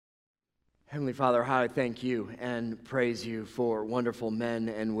Heavenly Father, how I thank you and praise you for wonderful men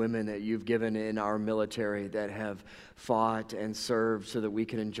and women that you've given in our military that have fought and served so that we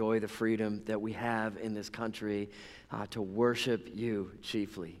can enjoy the freedom that we have in this country to worship you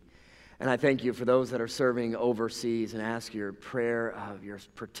chiefly. And I thank you for those that are serving overseas and ask your prayer of your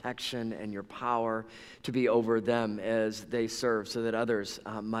protection and your power to be over them as they serve so that others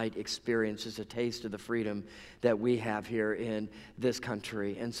might experience just a taste of the freedom that we have here in this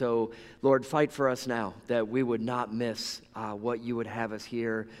country. And so, Lord, fight for us now that we would not miss what you would have us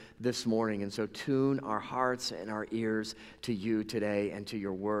hear this morning. And so tune our hearts and our ears to you today and to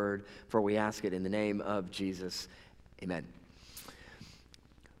your word, for we ask it in the name of Jesus. Amen.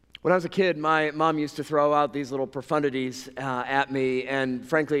 When I was a kid, my mom used to throw out these little profundities at me, and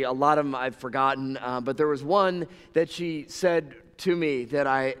frankly, a lot of them I've forgotten, but there was one that she said to me that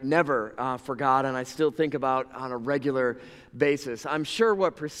I never forgot, and I still think about on a regular basis. I'm sure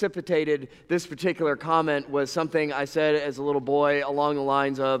what precipitated this particular comment was something I said as a little boy along the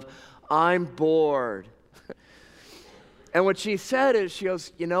lines of, "I'm bored." And what she said is, she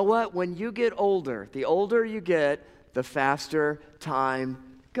goes, "You know what? When you get older, the older you get, the faster time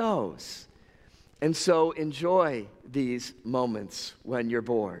goes. And so enjoy these moments when you're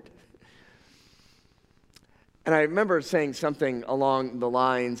bored." And I remember saying something along the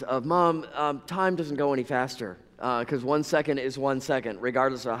lines of, "Mom, time doesn't go any faster because 1 second is 1 second,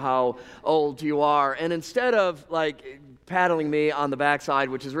 regardless of how old you are." And instead of paddling me on the backside,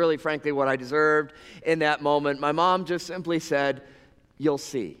 which is really, frankly, what I deserved in that moment, my mom just simply said, "You'll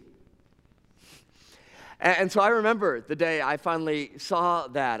see." And so I remember the day I finally saw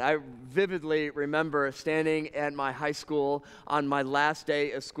that. I vividly remember standing at my high school on my last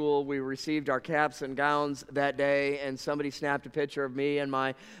day of school. We received our caps and gowns that day, and somebody snapped a picture of me and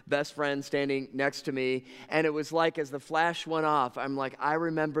my best friend standing next to me. And it was like as the flash went off, I'm like, I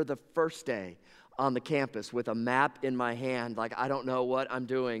remember the first day on the campus with a map in my hand, like, I don't know what I'm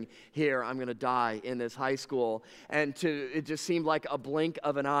doing here. I'm going to die in this high school. And it just seemed like a blink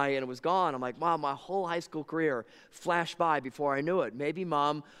of an eye, and it was gone. I'm like, Mom, my whole high school career flashed by before I knew it. Maybe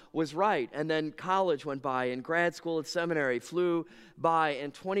Mom was right. And then college went by, and grad school and seminary flew by,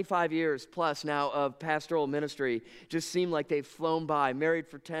 and 25 years plus now of pastoral ministry just seemed like they've flown by. Married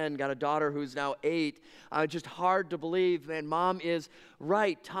for 10, got a daughter who's now 8. Just hard to believe, man. Mom is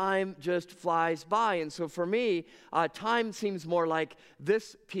right. Time just flies by. And so for me, time seems more like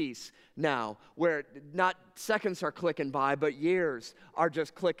this piece now, where not seconds are clicking by, but years are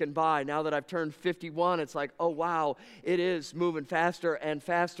just clicking by. Now that I've turned 51, it's like, oh wow, it is moving faster and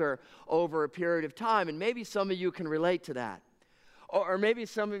faster over a period of time. And maybe some of you can relate to that. Or maybe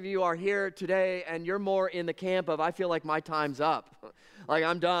some of you are here today and you're more in the camp of, I feel like my time's up. Like,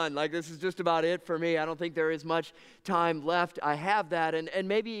 I'm done. Like, this is just about it for me. I don't think there is much time left. I have that. And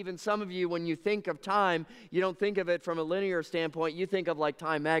maybe even some of you, when you think of time, you don't think of it from a linear standpoint. You think of like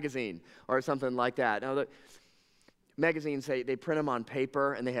Time magazine or something like that. Now, the magazines, they print them on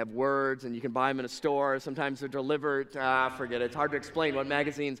paper and they have words and you can buy them in a store. Sometimes they're delivered. Forget it. It's hard to explain what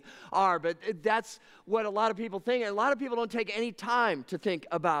magazines are, but that's what a lot of people think. And a lot of people don't take any time to think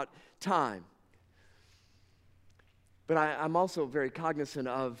about time. But I'm also very cognizant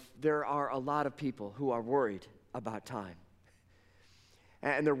of there are a lot of people who are worried about time.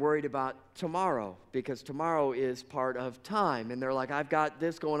 And they're worried about tomorrow because tomorrow is part of time. And they're like, I've got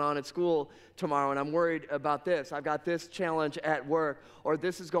this going on at school tomorrow and I'm worried about this. I've got this challenge at work, or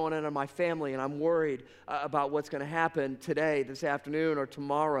this is going on in my family and I'm worried about what's going to happen today, this afternoon, or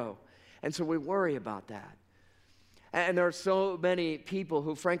tomorrow. And so we worry about that. And there are so many people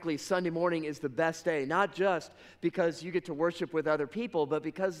who, frankly, Sunday morning is the best day, not just because you get to worship with other people, but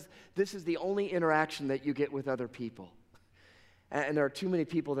because this is the only interaction that you get with other people. And there are too many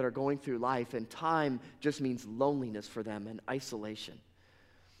people that are going through life, and time just means loneliness for them and isolation.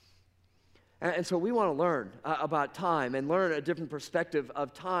 And so we want to learn about time and learn a different perspective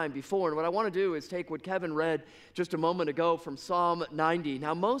of time before. And what I want to do is take what Kevin read just a moment ago from Psalm 90.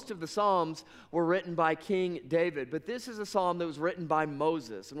 Now, most of the Psalms were written by King David, but this is a psalm that was written by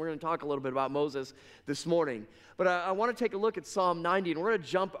Moses. And we're going to talk a little bit about Moses this morning. But I want to take a look at Psalm 90, and we're going to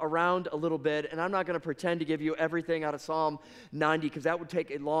jump around a little bit. And I'm not going to pretend to give you everything out of Psalm 90 because that would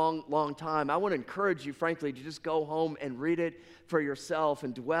take a long, long time. I want to encourage you, frankly, to just go home and read it for yourself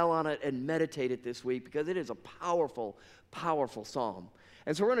and dwell on it and meditate it this week because it is a powerful, powerful psalm.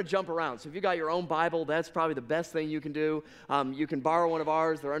 And so we're going to jump around. So if you got your own Bible, that's probably the best thing you can do. You can borrow one of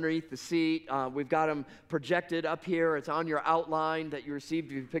ours. They're underneath the seat. We've got them projected up here. It's on your outline that you received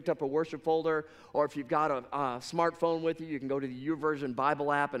if you picked up a worship folder, or if you've got a smartphone with you, you can go to the YouVersion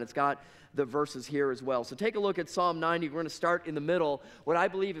Bible app, and it's got the verses here as well. So take a look at Psalm 90. We're going to start in the middle, what I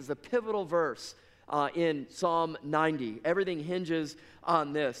believe is the pivotal verse in Psalm 90. Everything hinges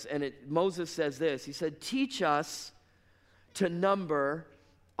on this. And Moses says this. He said, "Teach us to number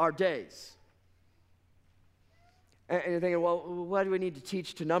our days." And you're thinking, well, why do we need to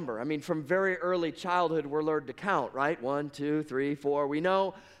teach to number? I mean, from very early childhood, we're learned to count, right? 1, 2, 3, 4. We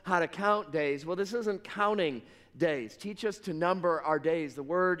know how to count days. Well, this isn't counting days. Teach us to number our days. The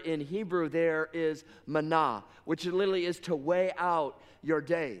word in Hebrew there is manah, which literally is to weigh out your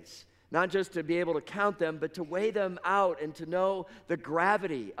days. Not just to be able to count them, but to weigh them out and to know the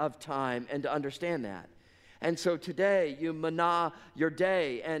gravity of time and to understand that. And so today, you manah your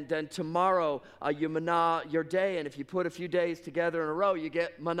day, and then tomorrow, you manah your day, and if you put a few days together in a row, you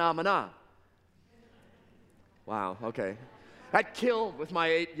get manah manah. Wow, okay. That killed with my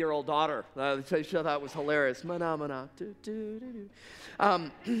 8-year-old daughter. She thought that was hilarious. Manah manah.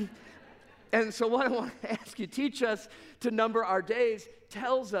 And so what I want to ask you, teach us to number our days,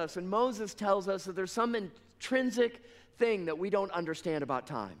 tells us, and Moses tells us that there's some intrinsic thing that we don't understand about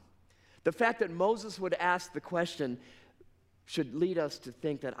time. The fact that Moses would ask the question should lead us to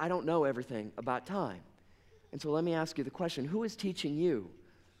think that I don't know everything about time. And so let me ask you the question, who is teaching you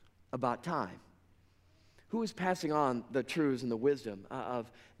about time? Who is passing on the truths and the wisdom of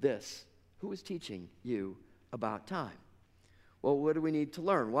this? Who is teaching you about time? Well, what do we need to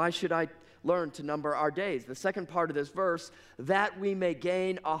learn? Why should I learn to number our days? The second part of this verse, that we may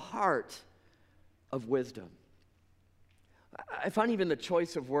gain a heart of wisdom. I find even the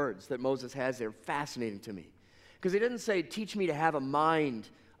choice of words that Moses has there fascinating to me. Because he doesn't say, teach me to have a mind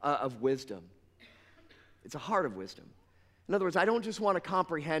of wisdom. It's a heart of wisdom. In other words, I don't just want to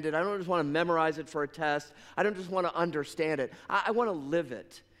comprehend it. I don't just want to memorize it for a test. I don't just want to understand it. I want to live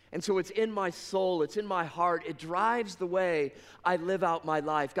it. And so it's in my soul. It's in my heart. It drives the way I live out my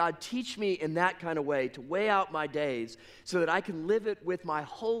life. God, teach me in that kind of way to weigh out my days so that I can live it with my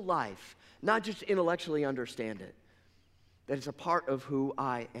whole life, not just intellectually understand it. That it's a part of who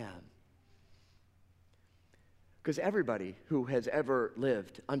I am. Because everybody who has ever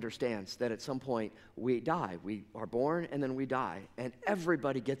lived understands that at some point we die. We are born and then we die. And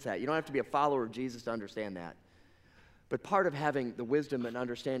everybody gets that. You don't have to be a follower of Jesus to understand that. But part of having the wisdom and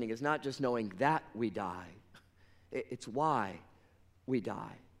understanding is not just knowing that we die. It's why we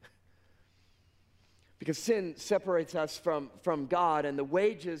die. Because sin separates us from God, and the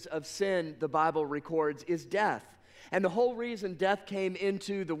wages of sin, the Bible records, is death. And the whole reason death came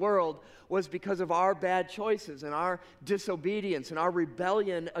into the world was because of our bad choices and our disobedience and our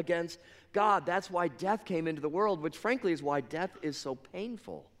rebellion against God. That's why death came into the world, which frankly is why death is so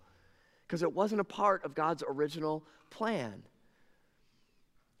painful. Because it wasn't a part of God's original plan.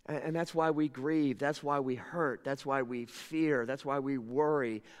 And that's why we grieve. That's why we hurt. That's why we fear. That's why we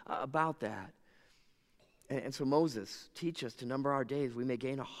worry about that. And so Moses, teach us to number our days. We may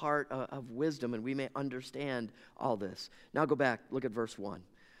gain a heart of wisdom and we may understand all this. Now go back, look at verse 1.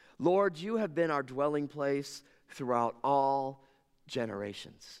 Lord, you have been our dwelling place throughout all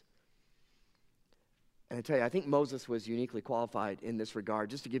generations. And I tell you, I think Moses was uniquely qualified in this regard.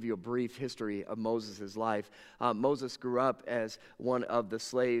 Just to give you a brief history of Moses' life, Moses grew up as one of the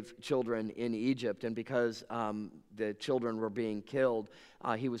slave children in Egypt, and because the children were being killed,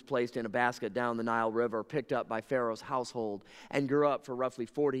 he was placed in a basket down the Nile River, picked up by Pharaoh's household, and grew up for roughly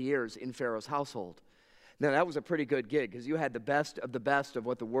 40 years in Pharaoh's household. Now, that was a pretty good gig because you had the best of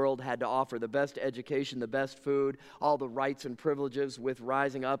what the world had to offer, the best education, the best food, all the rights and privileges with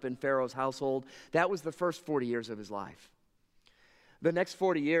rising up in Pharaoh's household. That was the first 40 years of his life. The next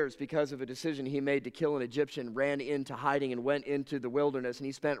 40 years, because of a decision he made to kill an Egyptian, ran into hiding and went into the wilderness, and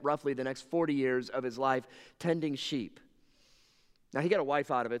he spent roughly the next 40 years of his life tending sheep. Now, he got a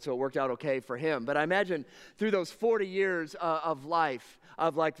wife out of it, so it worked out okay for him. But I imagine through those 40 years of life,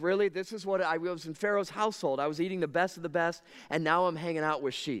 of like, really, this is what I was in Pharaoh's household. I was eating the best of the best, and now I'm hanging out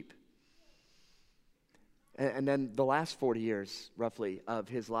with sheep. And then the last 40 years, roughly, of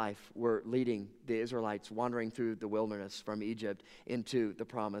his life were leading the Israelites wandering through the wilderness from Egypt into the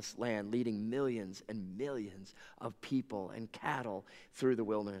promised land, leading millions and millions of people and cattle through the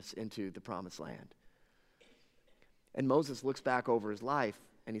wilderness into the promised land. And Moses looks back over his life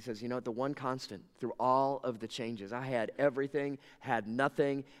and he says, you know what, the one constant through all of the changes, I had everything, had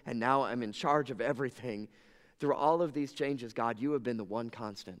nothing, and now I'm in charge of everything. Through all of these changes, God, you have been the one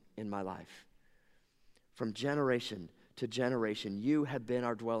constant in my life. From generation to generation. You have been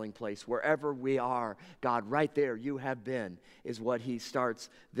our dwelling place. Wherever we are, God, right there, you have been, is what he starts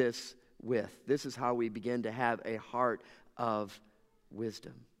this with. This is how we begin to have a heart of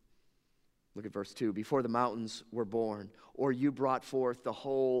wisdom. Look at verse 2. Before the mountains were born, or you brought forth the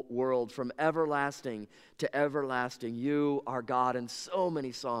whole world from everlasting to everlasting, you are God. And so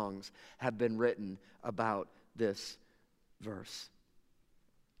many songs have been written about this verse.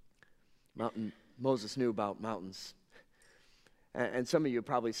 Moses knew about mountains. And some of you have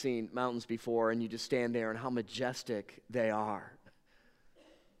probably seen mountains before, and you just stand there and how majestic they are.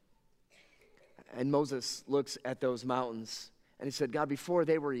 And Moses looks at those mountains, and he said, God, before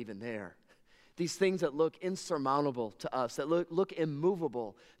they were even there, these things that look insurmountable to us, that look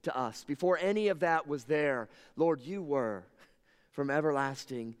immovable to us, before any of that was there, Lord, you were from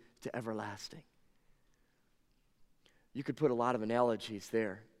everlasting to everlasting. You could put a lot of analogies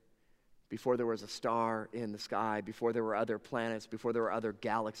there. Before there was a star in the sky, before there were other planets, before there were other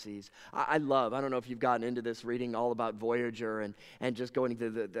galaxies. I don't know if you've gotten into this, reading all about Voyager and just going to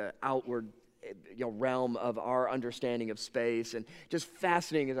the outward realm of our understanding of space, and just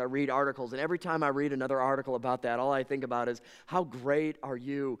fascinating as I read articles. And every time I read another article about that, all I think about is, how great are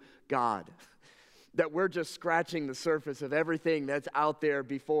you, God? That we're just scratching the surface of everything that's out there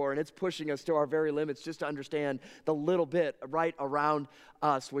before, and it's pushing us to our very limits just to understand the little bit right around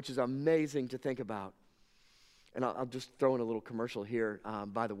us, which is amazing to think about. And I'll just throw in a little commercial here.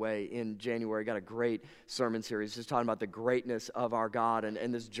 By the way, in January, I got a great sermon series just talking about the greatness of our God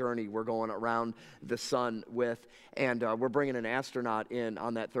and this journey we're going around the sun with. And we're bringing an astronaut in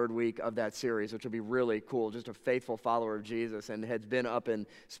on that third week of that series, which will be really cool. Just a faithful follower of Jesus and has been up in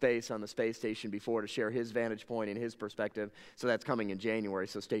space on the space station before to share his vantage point and his perspective. So that's coming in January.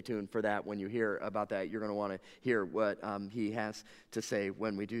 So stay tuned for that. When you hear about that, you're going to want to hear what he has to say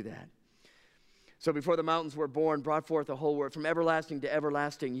when we do that. So before the mountains were born, brought forth the whole world. From everlasting to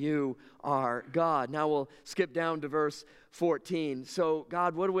everlasting, you are God. Now we'll skip down to verse 14. So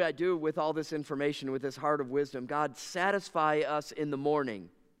God, what do I do with all this information, with this heart of wisdom? God, satisfy us in the morning.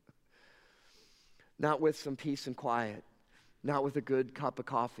 Not with some peace and quiet. Not with a good cup of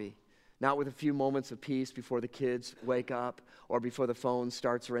coffee. Not with a few moments of peace before the kids wake up, or before the phone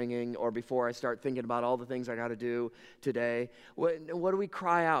starts ringing, or before I start thinking about all the things I got to do today. What do we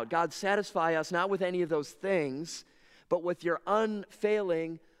cry out? God, satisfy us not with any of those things, but with your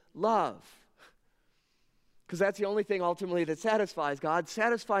unfailing love. Because that's the only thing ultimately that satisfies. God,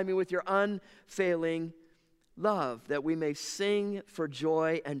 satisfy me with your unfailing love, that we may sing for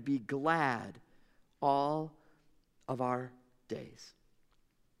joy and be glad all of our days.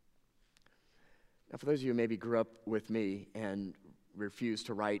 Now, for those of you who maybe grew up with me and refuse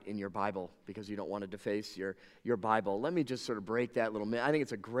to write in your Bible because you don't want to deface your Bible, let me just sort of break that little myth. I think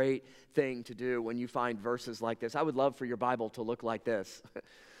it's a great thing to do when you find verses like this. I would love for your Bible to look like this.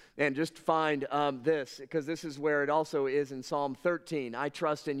 And just find this, because this is where it also is in Psalm 13. I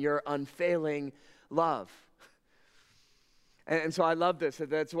trust in your unfailing love. And so I love this.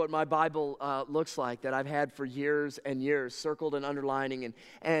 That's what my Bible looks like, that I've had for years and years, circled and underlining.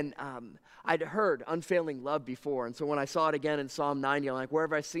 And I'd heard unfailing love before. And so when I saw it again in Psalm 90, I'm like, where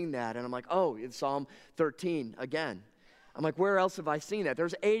have I seen that? And I'm like, oh, it's Psalm 13 again. I'm like, where else have I seen that?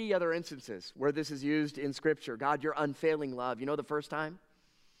 There's 80 other instances where this is used in Scripture. God, your unfailing love. You know the first time?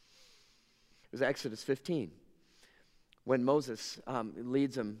 It was Exodus 15. When Moses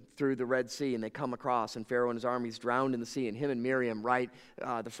leads them through the Red Sea and they come across, and Pharaoh and his armies drowned in the sea, and him and Miriam write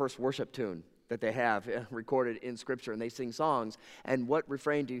the first worship tune that they have recorded in Scripture, and they sing songs. And what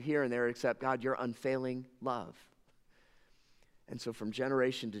refrain do you hear in there except, God, your unfailing love? And so from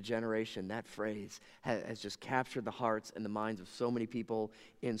generation to generation, that phrase has just captured the hearts and the minds of so many people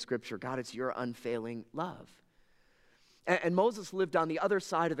in Scripture. God, it's your unfailing love. And Moses lived on the other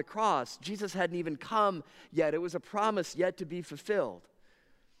side of the cross. Jesus hadn't even come yet. It was a promise yet to be fulfilled.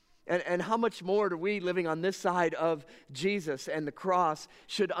 And how much more do we, living on this side of Jesus and the cross,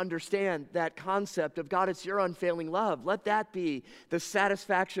 should understand that concept of, God, it's your unfailing love. Let that be the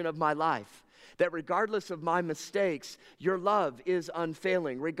satisfaction of my life. That regardless of my mistakes, your love is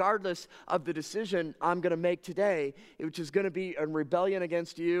unfailing. Regardless of the decision I'm going to make today, which is going to be a rebellion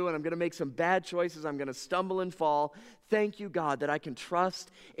against you, and I'm going to make some bad choices, I'm going to stumble and fall. Thank you, God, that I can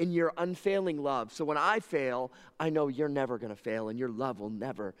trust in your unfailing love. So when I fail, I know you're never going to fail, and your love will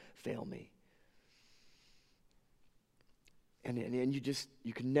never fail me. And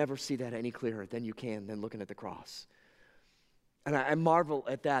you can never see that any clearer than you can than looking at the cross. And I marvel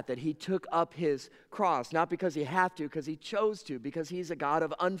at that he took up his cross, not because he had to, because he chose to, because he's a God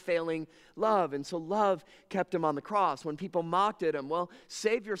of unfailing love. And so love kept him on the cross. When people mocked at him, well,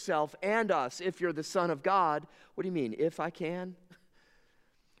 save yourself and us if you're the Son of God. What do you mean, if I can?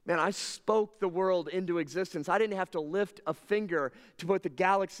 Man, I spoke the world into existence. I didn't have to lift a finger to put the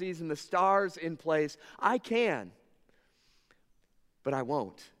galaxies and the stars in place. I can, but I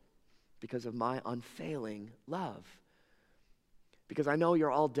won't because of my unfailing love. Because I know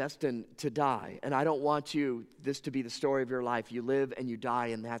you're all destined to die, and I don't want this to be the story of your life. You live and you die,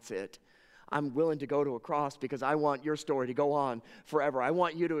 and that's it. I'm willing to go to a cross because I want your story to go on forever. I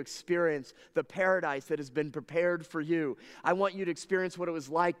want you to experience the paradise that has been prepared for you. I want you to experience what it was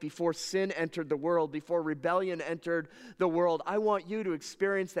like before sin entered the world, before rebellion entered the world. I want you to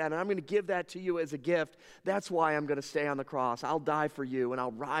experience that, and I'm going to give that to you as a gift. That's why I'm going to stay on the cross. I'll die for you, and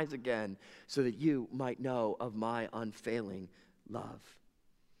I'll rise again so that you might know of my unfailing love.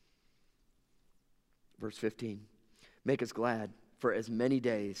 Verse 15, make us glad for as many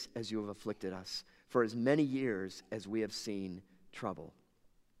days as you have afflicted us, for as many years as we have seen trouble.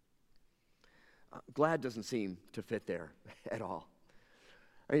 Glad doesn't seem to fit there at all.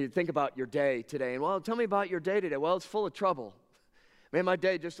 I mean, you think about your day today, and well, tell me about your day today. Well, it's full of trouble. Man, my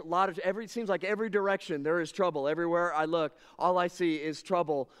day, just it seems like every direction there is trouble. Everywhere I look, all I see is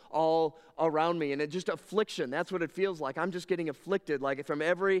trouble all around me. And it's just affliction. That's what it feels like. I'm just getting afflicted, like from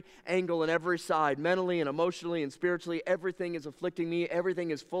every angle and every side, mentally and emotionally and spiritually. Everything is afflicting me. Everything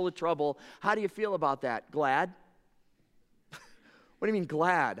is full of trouble. How do you feel about that? Glad? What do you mean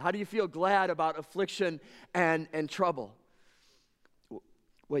glad? How do you feel glad about affliction and trouble?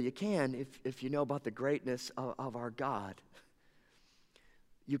 Well, you can if you know about the greatness of our God.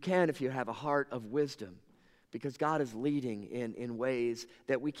 You can if you have a heart of wisdom, because God is leading in ways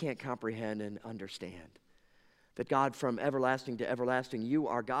that we can't comprehend and understand. That God, from everlasting to everlasting, you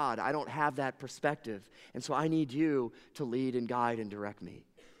are God. I don't have that perspective, and so I need you to lead and guide and direct me.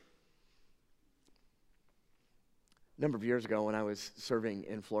 A number of years ago when I was serving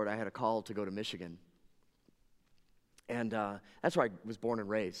in Florida, I had a call to go to Michigan. And that's where I was born and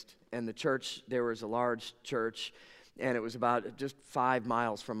raised. And the church, there was a large church, and it was about just 5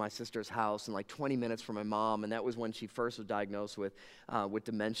 miles from my sister's house and like 20 minutes from my mom. And that was when she first was diagnosed with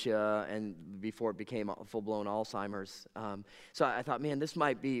dementia and before it became full-blown Alzheimer's. So I thought, man, this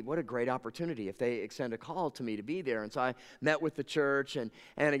might be, what a great opportunity if they extend a call to me to be there. And so I met with the church, and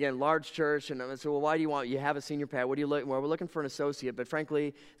again, large church. And I said, well, why do you have a senior pastor? What do you look? Well, we're looking for an associate. But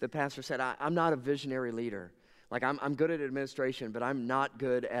frankly, the pastor said, I'm not a visionary leader. Like, I'm good at administration, but I'm not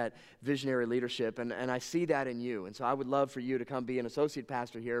good at visionary leadership, and I see that in you. And so I would love for you to come be an associate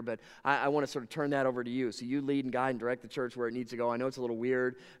pastor here, but I want to sort of turn that over to you. So you lead and guide and direct the church where it needs to go. I know it's a little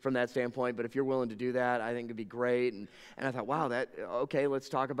weird from that standpoint, but if you're willing to do that, I think it'd be great. And I thought, wow, okay, let's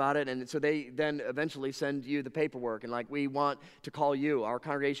talk about it. And so they then eventually send you the paperwork, and like, we want to call you. Our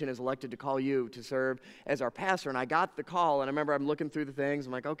congregation is elected to call you to serve as our pastor. And I got the call, and I remember I'm looking through the things.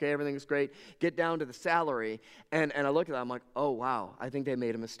 I'm like, okay, everything's great. Get down to the salary. And I looked at that, I'm like, oh, wow, I think they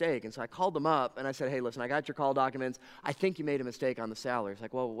made a mistake. And so I called them up, and I said, hey, listen, I got your call documents. I think you made a mistake on the salary. It's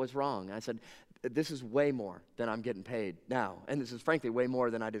like, well, what's wrong? And I said, this is way more than I'm getting paid now. And this is, frankly, way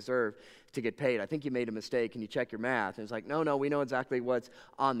more than I deserve to get paid. I think you made a mistake. Can you check your math? And it's like, no, we know exactly what's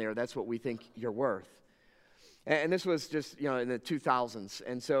on there. That's what we think you're worth. And this was just, in the 2000s.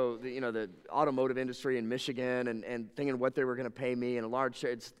 And so, the automotive industry in Michigan and thinking what they were going to pay me, and a large,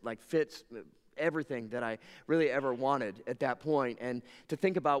 it's like fits everything that I really ever wanted at that point. And to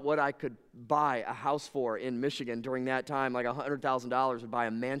think about what I could buy a house for in Michigan during that time, like $100,000 would buy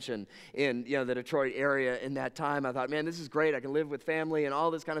a mansion in the Detroit area in that time. I thought, man, this is great. I can live with family and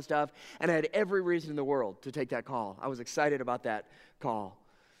all this kind of stuff. And I had every reason in the world to take that call. I was excited about that call.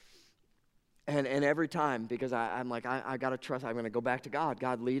 And every time, because I'm like, I got to trust, I'm going to go back to God.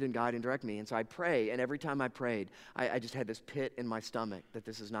 God, lead and guide and direct me. And so I pray, and every time I prayed, I just had this pit in my stomach that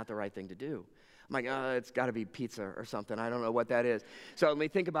this is not the right thing to do. I'm like, it's got to be pizza or something. I don't know what that is. So let me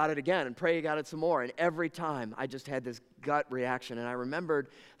think about it again and pray about it some more. And every time, I just had this gut reaction. And I remembered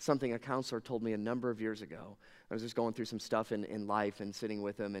something a counselor told me a number of years ago. I was just going through some stuff in life and sitting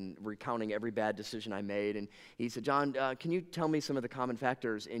with him and recounting every bad decision I made. And he said, John, can you tell me some of the common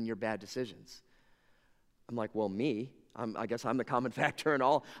factors in your bad decisions? I'm like, well, me? I guess I'm the common factor in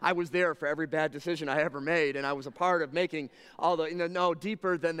all. I was there for every bad decision I ever made, and I was a part of making all the, no,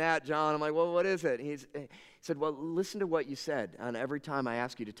 deeper than that, John. I'm like, well, what is it? He said, well, listen to what you said. And every time I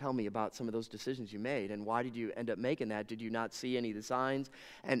ask you to tell me about some of those decisions you made, and why did you end up making that? Did you not see any of the signs?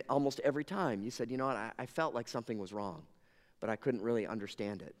 And almost every time you said, you know what, I felt like something was wrong, but I couldn't really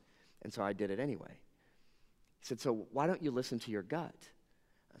understand it. And so I did it anyway. He said, so why don't you listen to your gut?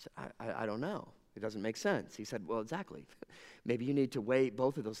 I said, I don't know. It doesn't make sense. He said, well, exactly. Maybe you need to weigh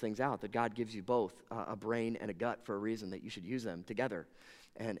both of those things out, that God gives you both a brain and a gut for a reason, that you should use them together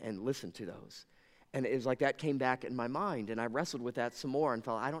and listen to those. And it was like that came back in my mind, and I wrestled with that some more and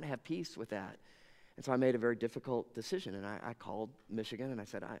felt I don't have peace with that. And so I made a very difficult decision, and I called Michigan, and I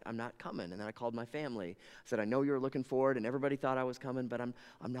said, I'm not coming. And then I called my family. I said, I know you're looking forward, and everybody thought I was coming, but I'm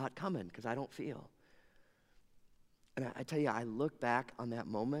not coming because I don't feel. And I tell you, I look back on that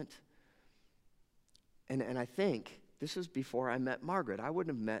moment, and I think this was before I met Margaret. I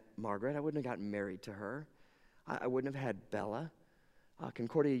wouldn't have met Margaret. I wouldn't have gotten married to her. I wouldn't have had Bella.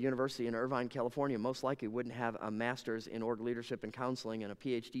 Concordia University in Irvine, California, most likely wouldn't have a master's in org leadership and counseling and a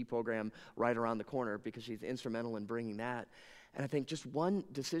PhD program right around the corner because she's instrumental in bringing that. And I think just one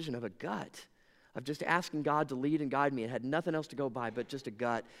decision of a gut, of just asking God to lead and guide me, it had nothing else to go by but just a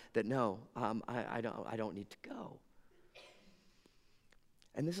gut that no, I don't need to go.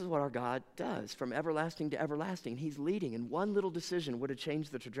 And this is what our God does, from everlasting to everlasting. He's leading, and one little decision would have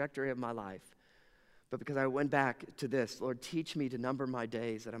changed the trajectory of my life. But because I went back to this, Lord, teach me to number my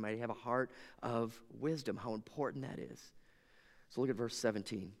days that I might have a heart of wisdom, how important that is. So look at verse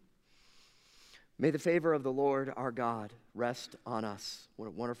 17. May the favor of the Lord our God rest on us. What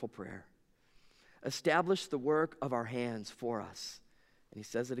a wonderful prayer. Establish the work of our hands for us. And he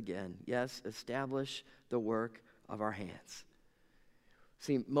says it again. Yes, establish the work of our hands.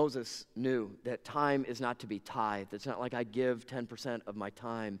 See, Moses knew that time is not to be tithed. It's not like I give 10% of my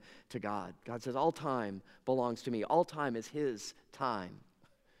time to God. God says all time belongs to me. All time is his time.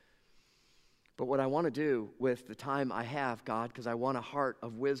 But what I want to do with the time I have, God, because I want a heart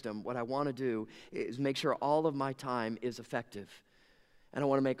of wisdom, what I want to do is make sure all of my time is effective. And I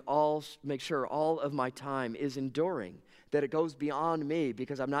want to make sure all of my time is enduring, that it goes beyond me,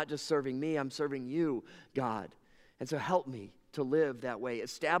 because I'm not just serving me, I'm serving you, God. And so help me to live that way.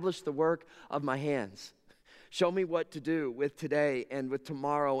 Establish the work of my hands. Show me what to do with today and with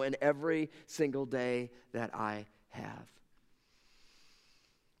tomorrow and every single day that I have.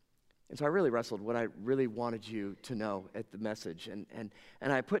 And so I really wrestled what I really wanted you to know at the message. And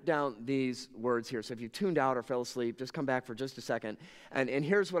I put down these words here. So if you tuned out or fell asleep, just come back for just a second. And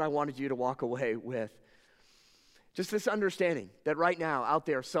here's what I wanted you to walk away with. Just this understanding that right now, out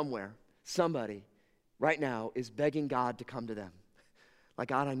there somewhere, somebody right now is begging God to come to them. Like,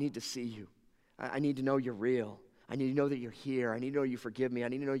 God, I need to see you. I need to know you're real. I need to know that you're here. I need to know you forgive me. I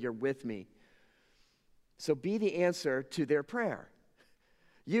need to know you're with me. So be the answer to their prayer.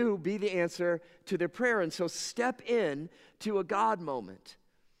 You be the answer to their prayer. And so step in to a God moment.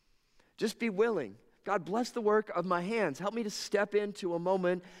 Just be willing. God, bless the work of my hands. Help me to step into a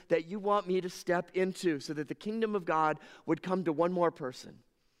moment that you want me to step into so that the kingdom of God would come to one more person.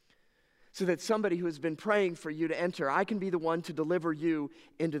 So that somebody who has been praying for you to enter, I can be the one to deliver you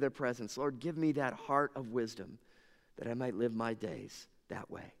into their presence. Lord, give me that heart of wisdom that I might live my days that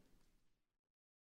way.